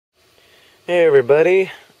Hey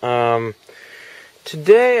everybody,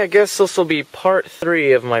 today I guess this will be part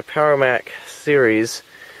 3 of my PowerMac series,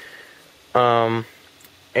 and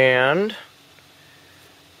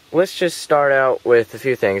let's just start out with a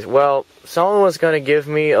few things. Well, someone was going to give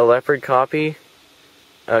me a Leopard copy,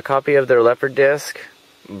 a copy of their Leopard disc,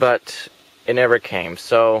 but it never came,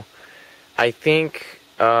 so I think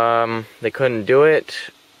they couldn't do it.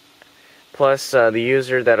 Plus, the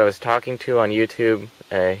user that I was talking to on YouTube,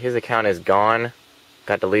 his account is gone,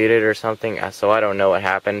 got deleted or something, so I don't know what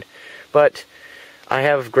happened. But I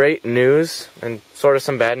have great news, and sort of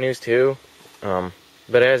some bad news too, but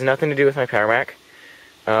it has nothing to do with my PowerMac.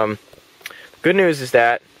 Good news is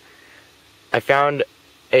that I found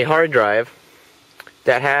a hard drive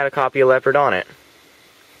that had a copy of Leopard on it.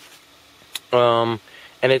 And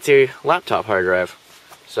it's a laptop hard drive.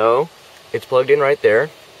 So, it's plugged in right there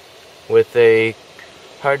with a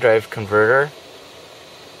hard drive converter,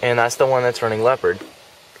 and that's the one that's running Leopard.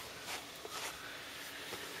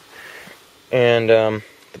 And the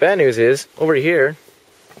bad news is, over here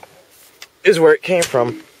is where it came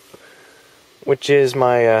from, which is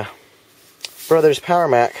my brother's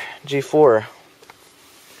PowerMac G4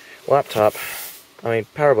 laptop,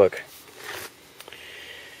 PowerBook.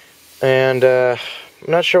 And I'm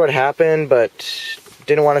not sure what happened, but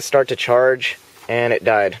didn't want to start to charge, and it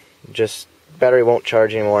died. Just battery won't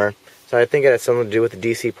charge anymore. So I think it has something to do with the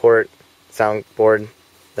DC port soundboard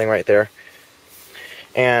thing right there.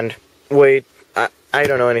 And wait, I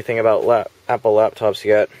don't know anything about Apple laptops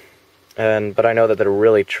yet, but I know that they're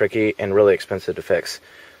really tricky and really expensive to fix.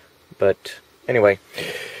 But anyway,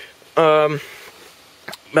 back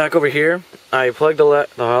over here, I plugged the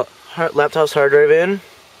laptop's hard drive in,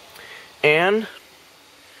 and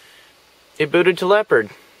it booted to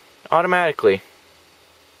Leopard automatically.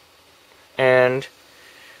 And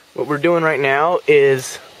what we're doing right now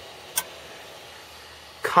is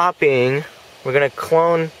copying. We're going to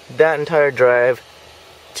clone that entire drive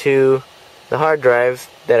to the hard drive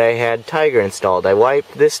that I had Tiger installed. I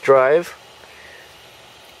wiped this drive,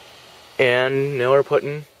 and now we're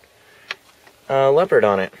putting Leopard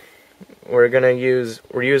on it. We're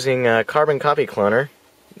using Carbon Copy Cloner.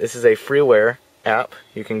 This is a freeware app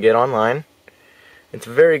you can get online. It's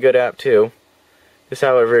a very good app too.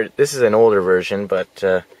 However, this is an older version, but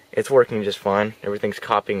it's working just fine. Everything's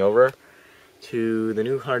copying over to the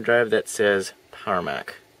new hard drive that says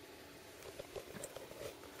PowerMac.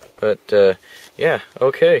 But, yeah,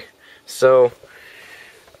 okay. So,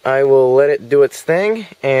 I will let it do its thing,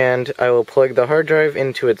 and I will plug the hard drive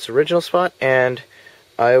into its original spot, and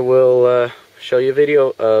I will show you a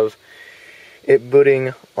video of it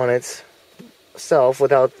booting on itself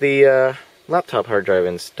without the laptop hard drive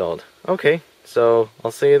installed. Okay. So,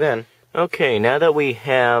 I'll see you then. Okay, now that we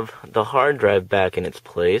have the hard drive back in its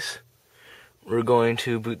place, we're going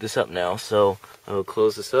to boot this up now. So, I will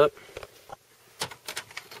close this up.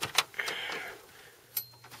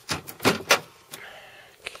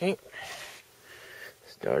 Okay.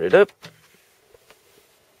 Start it up.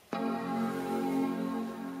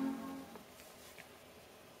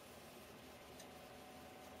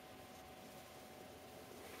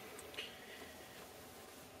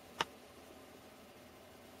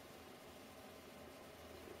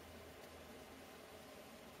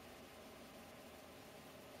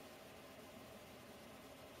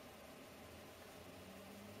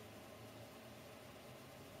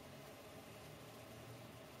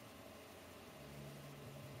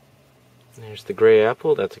 There's the gray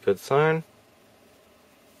apple, that's a good sign.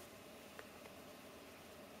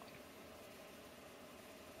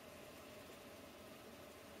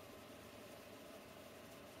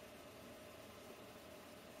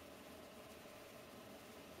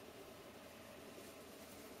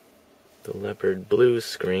 The Leopard blue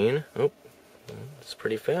screen. Oh, it's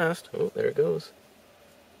pretty fast. Oh, there it goes.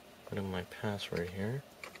 Put in my password here.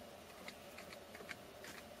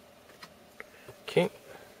 Okay.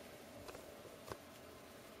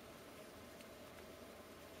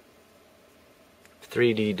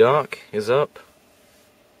 .3D dock is up.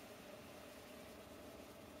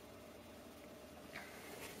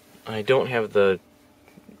 I don't have the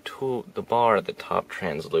bar at the top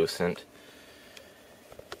translucent,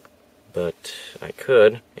 but I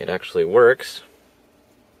could. It actually works.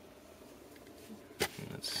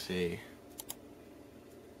 Let's see.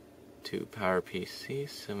 2 PowerPC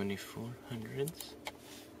 7400s.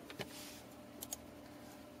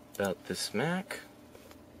 About this Mac.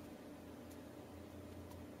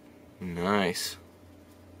 Nice.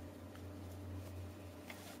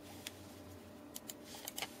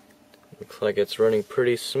 Looks like it's running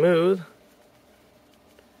pretty smooth.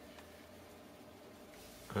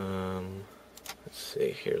 Let's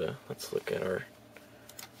see here, let's look at our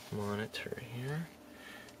monitor here.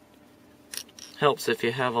 Helps if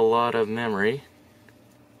you have a lot of memory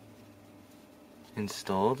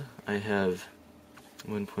installed. I have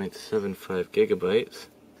 1.75 gigabytes.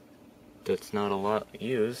 That's not a lot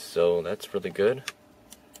used, so that's really good.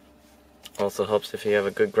 Also helps if you have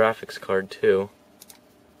a good graphics card too.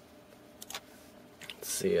 Let's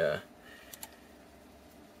see,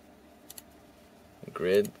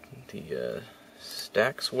 grid, the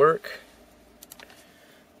stacks work.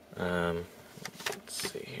 Let's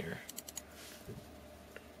see here.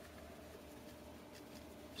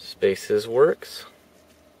 Spaces works.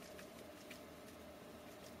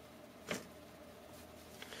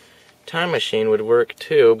 Time Machine would work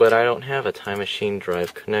too, but I don't have a Time Machine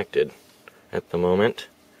drive connected at the moment.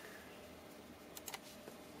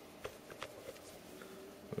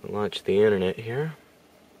 I'll launch the internet here.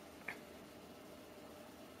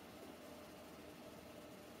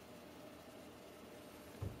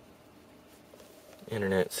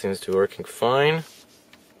 Internet seems to be working fine.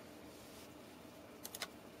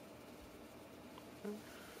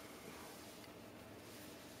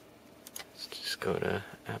 Let's just go to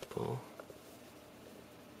Apple.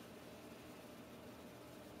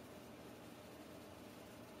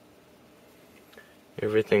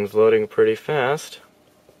 Everything's loading pretty fast,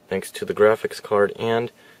 thanks to the graphics card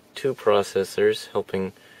and 2 processors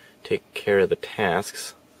helping take care of the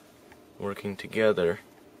tasks, working together.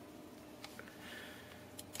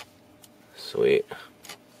 Sweet.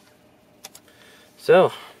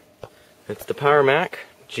 So, it's the PowerMac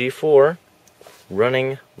G4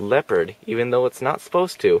 running Leopard, even though it's not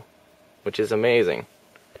supposed to, which is amazing.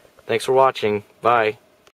 Thanks for watching. Bye.